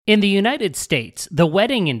In the United States, the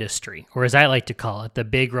wedding industry, or as I like to call it, the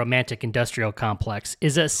big romantic industrial complex,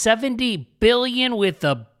 is a $70 billion with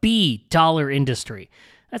a B dollar industry.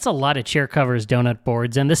 That's a lot of chair covers, donut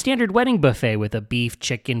boards, and the standard wedding buffet with a beef,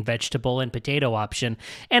 chicken, vegetable, and potato option,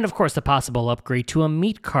 and of course the possible upgrade to a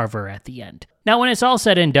meat carver at the end. Now, when it's all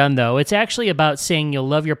said and done, though, it's actually about saying you'll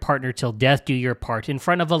love your partner till death do your part in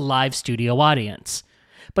front of a live studio audience.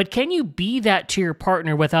 But can you be that to your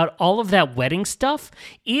partner without all of that wedding stuff?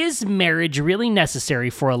 Is marriage really necessary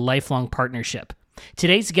for a lifelong partnership?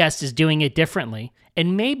 Today's guest is doing it differently,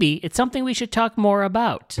 and maybe it's something we should talk more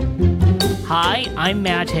about. Hi, I'm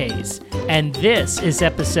Matt Hayes, and this is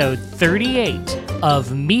episode 38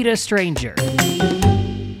 of Meet a Stranger.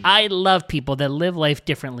 I love people that live life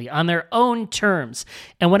differently on their own terms.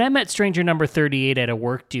 And when I met stranger number 38 at a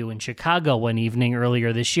work do in Chicago one evening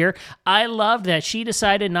earlier this year, I loved that she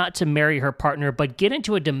decided not to marry her partner, but get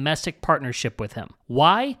into a domestic partnership with him.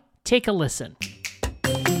 Why? Take a listen.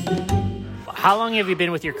 How long have you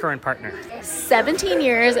been with your current partner? 17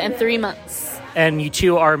 years and 3 months. And you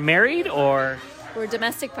two are married, or? We're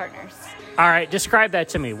domestic partners. All right, describe that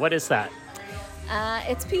to me. What is that?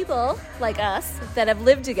 It's people like us that have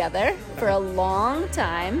lived together for a long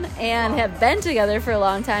time and have been together for a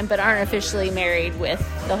long time but aren't officially married with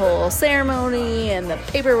the whole ceremony and the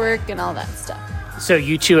paperwork and all that stuff. So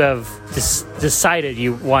you two have decided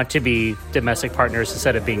you want to be domestic partners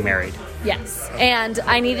instead of being married? Yes, and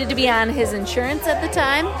I needed to be on his insurance at the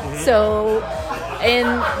time. So in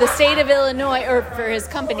the state of Illinois, or for his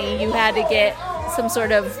company, you had to get some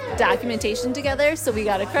sort of documentation together. So we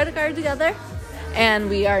got a credit card together. And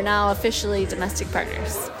we are now officially domestic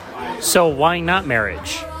partners. So why not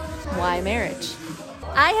marriage? Why marriage?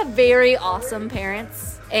 I have very awesome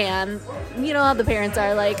parents. And you know how the parents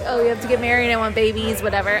are like, oh, you have to get married, I want babies,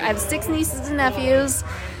 whatever. I have 6 nieces and nephews.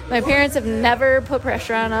 My parents have never put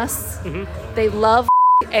pressure on us. Mm-hmm. They love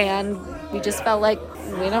and we just felt like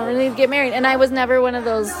we don't really need to get married. And I was never one of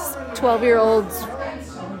those 12-year-olds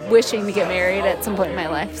wishing to get married at some point in my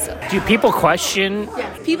life. So, do people question?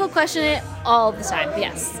 Yeah, people question it all the time,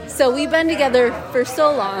 yes. So we've been together for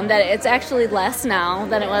so long that it's actually less now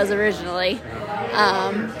than it was originally.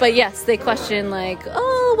 But yes, they question like,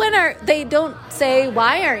 oh, they don't say,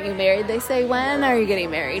 why aren't you married? They say, when are you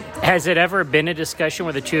getting married? Has it ever been a discussion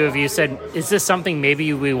where the two of you said, is this something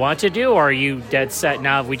maybe we want to do, or are you dead set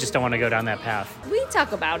now, we just don't want to go down that path? We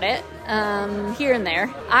talk about it here and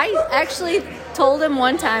there. I actually told him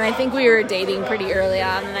one time, I think we were dating pretty early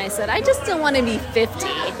on, and I said, I just don't want to be 50.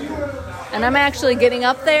 And I'm actually getting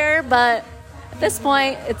up there, but at this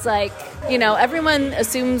point, it's like, you know, everyone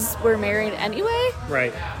assumes we're married anyway.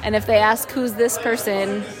 Right. And if they ask who's this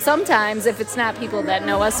person, sometimes if it's not people that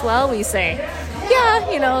know us well, we say, yeah,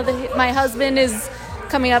 you know, my husband is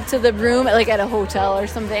coming up to the room, like at a hotel or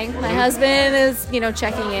something. My husband is, you know,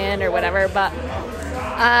 checking in or whatever. But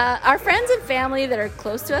our friends and family that are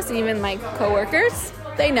close to us, and even my coworkers,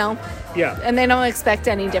 they know. Yeah. And they don't expect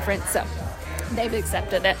any different, so they've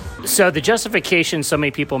accepted it. So the justification so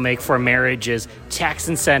many people make for marriage is tax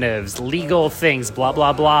incentives, legal things, blah,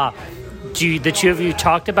 blah, blah. Do the two of you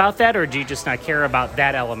talked about that, or do you just not care about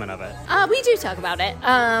that element of it? We do talk about it.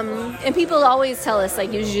 And people always tell us,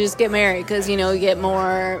 like, you should just get married because, you know, you get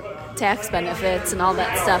more tax benefits and all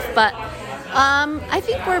that stuff. But I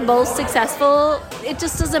think we're both successful. It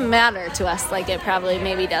just doesn't matter to us like it probably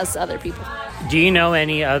maybe does to other people. Do you know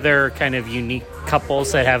any other kind of unique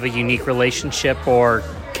couples that have a unique relationship or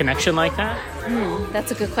connection like that?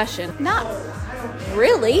 That's a good question. Not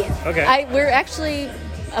really. Okay. We're actually,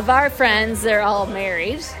 of our friends, they're all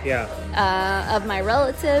married. Yeah. Of my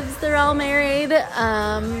relatives, they're all married.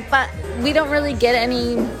 But we don't really get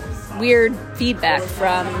any weird feedback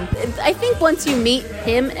from. I think once you meet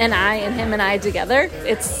him and I together,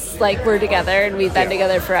 it's like we're together and we've been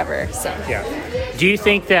together forever. So yeah. Do you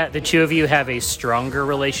think that the two of you have a stronger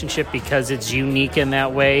relationship because it's unique in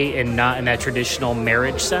that way and not in that traditional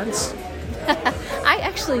marriage sense? I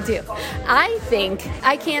actually do. I think,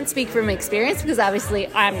 I can't speak from experience because obviously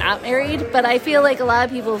I'm not married, but I feel like a lot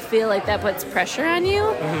of people feel like that puts pressure on you.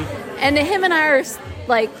 Mm-hmm. And him and I are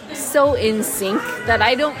like so in sync that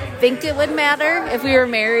I don't think it would matter if we were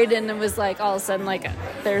married and it was like all of a sudden like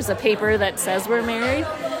there's a paper that says we're married.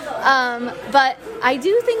 But I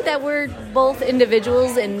do think that we're both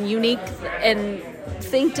individuals and unique and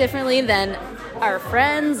think differently than our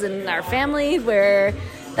friends and our family, where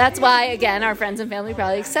that's why, again, our friends and family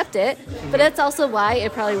probably accept it, but that's also why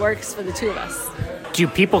it probably works for the two of us. Do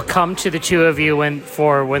people come to the two of you when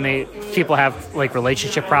people have like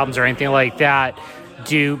relationship problems or anything like that?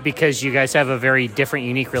 because you guys have a very different,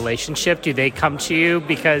 unique relationship, do they come to you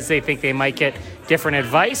because they think they might get different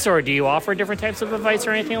advice, or do you offer different types of advice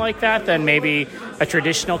or anything like that than maybe a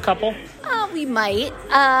traditional couple? We might.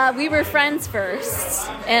 We were friends first,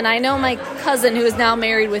 and I know my cousin, who is now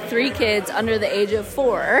married with 3 kids under the age of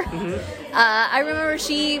 4. I remember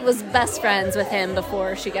she was best friends with him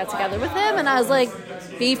before she got together with him, and I was like,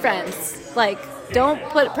 be friends. Like, don't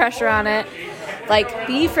put pressure on it. Like,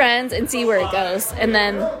 be friends and see where it goes. And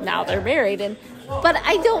then now they're married. But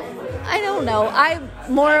I don't know. I'm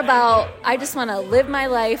more about, I just want to live my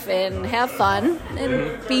life and have fun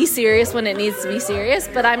and be serious when it needs to be serious.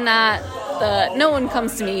 But I'm not no one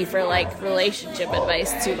comes to me for like relationship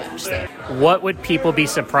advice too much. So. What would people be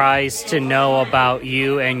surprised to know about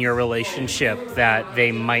you and your relationship that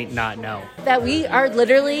they might not know? That we are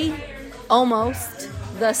literally almost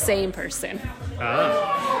the same person.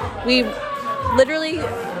 We literally,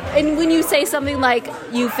 and when you say something like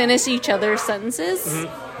you finish each other's sentences,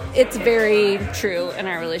 it's very true in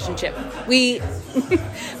our relationship. We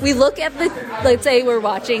look at let's say we're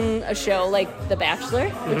watching a show like The Bachelor,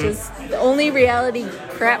 which is the only reality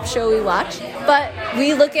crap show we watch, but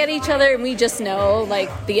we look at each other and we just know like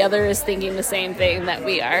the other is thinking the same thing that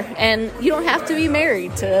we are. And you don't have to be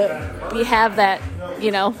married to have that,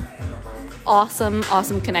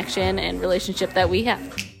 awesome connection and relationship that we have.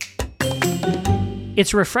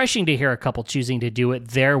 It's refreshing to hear a couple choosing to do it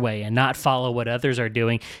their way and not follow what others are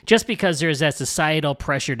doing just because there's that societal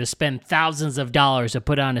pressure to spend thousands of dollars to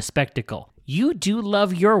put on a spectacle. You do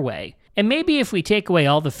love your way. And maybe if we take away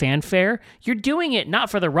all the fanfare, you're doing it not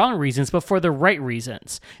for the wrong reasons, but for the right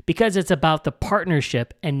reasons, because it's about the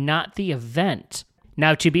partnership and not the event.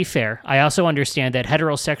 Now, to be fair, I also understand that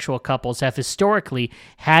heterosexual couples have historically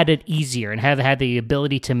had it easier and have had the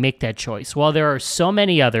ability to make that choice, while there are so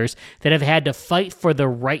many others that have had to fight for the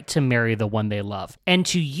right to marry the one they love. And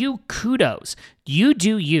to you, kudos. You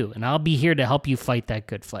do you, and I'll be here to help you fight that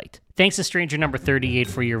good fight. Thanks to Stranger Number 38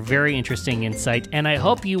 for your very interesting insight, and I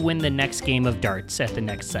hope you win the next game of darts at the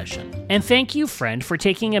next session. And thank you, friend, for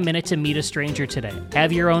taking a minute to meet a stranger today.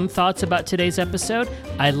 Have your own thoughts about today's episode?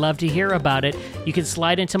 I'd love to hear about it. You can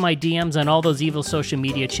slide into my DMs on all those evil social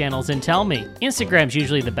media channels and tell me. Instagram's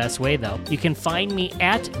usually the best way, though. You can find me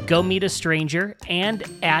at Go Meet a Stranger and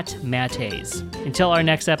at Matt Hayes. Until our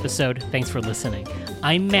next episode, thanks for listening.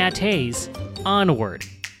 I'm Matt Hayes. Onward.